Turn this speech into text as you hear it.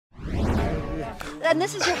And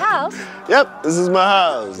this is your house? Yep, this is my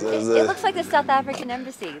house. It looks like the South African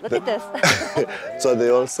embassy. Look at this. That's what they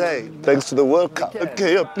all say, thanks to the World Cup.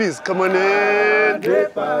 Okay, yeah, please, come on in.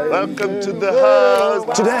 Welcome to the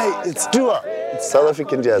house. Today, it's Dua. It's South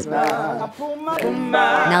African jazz. Now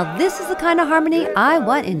this is the kind of harmony I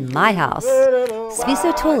want in my house.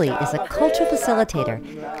 Sifiso Ntuli is a cultural facilitator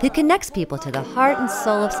who connects people to the heart and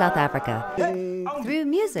soul of South Africa through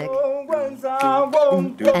music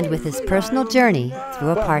and with his personal journey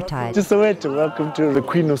through apartheid. Soweto, welcome to the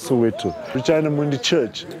Queen of Soweto, Regina Mundi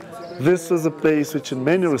Church. This was a place which in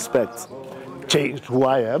many respects changed who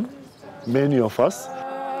I am, many of us.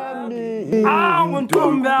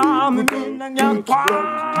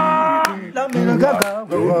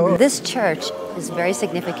 This church is very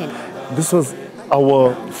significant. This was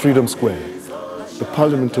our Freedom Square, the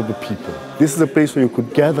Parliament of the People. This is a place where you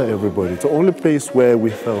could gather everybody. It's the only place where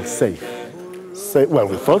we felt safe. Well,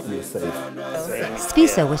 we thought we were safe.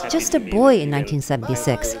 Sifiso was just a boy in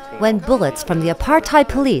 1976 when bullets from the apartheid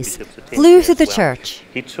police flew through the church.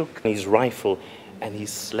 He took his rifle and he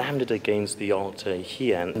slammed it against the altar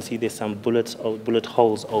here. And see, there's some bullet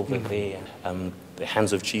holes over there. The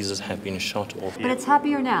hands of Jesus have been shot off. But it's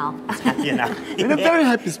happier now. It's happier now. In a very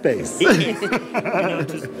happy space.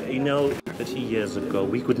 30 years ago,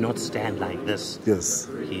 we could not stand like this. Yes.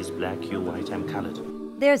 He's black, you're white, I'm colored.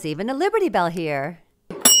 There's even a Liberty Bell here.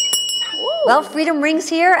 Well, freedom rings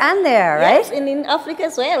here and there, right? Yes, and in Africa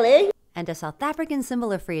as well, eh? And a South African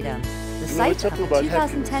symbol of freedom, the site of the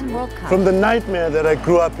 2010 World Cup. From the nightmare that I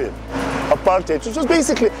grew up in, apartheid, which was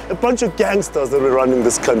basically a bunch of gangsters that were running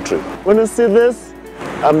this country. When I see this,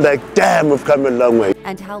 I'm like, damn, we've come a long way.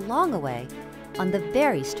 And how long away? On the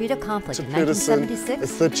very street of conflict in Hector Pieterson, 1976, a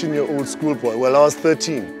 13-year-old schoolboy. Well, I was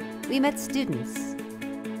 13. we met students.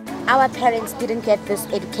 Our parents didn't get this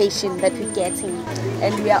education that we're getting,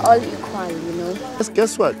 and we are all equal, you know.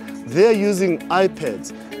 Guess what? They're using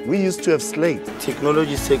iPads. We used to have slates.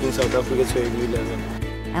 Technology is taking South Africa to a new level.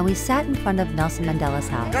 And we sat in front of Nelson Mandela's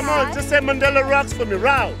house. Come on, just say Mandela rocks for me.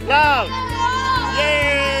 Loud, loud.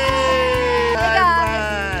 Yay!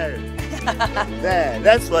 High five. There,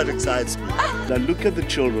 that's what excites me. I look at the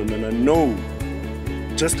children and I know,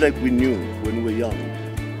 just like we knew when we were young,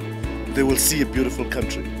 they will see a beautiful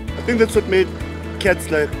country. I think that's what made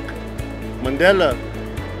cats like Mandela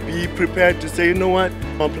be prepared to say, you know what,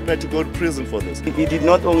 I'm prepared to go to prison for this. He did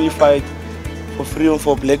not only fight for freedom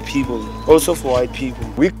for black people, also for white people.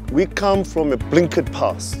 We come from a blinkered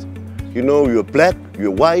past. You know, you're black,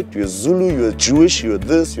 you're white, you're Zulu, you're Jewish, you're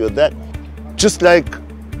this, you're that. Just like,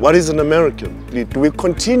 what is an American? Do we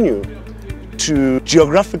continue to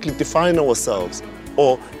geographically define ourselves,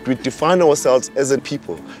 or do we define ourselves as a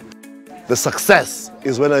people? The success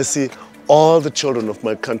is when I see all the children of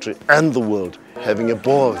my country and the world having a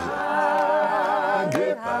ball here.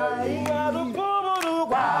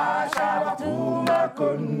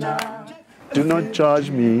 Do not judge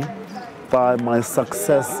me by my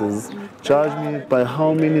successes. Judge me by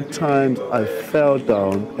how many times I fell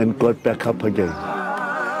down and got back up again.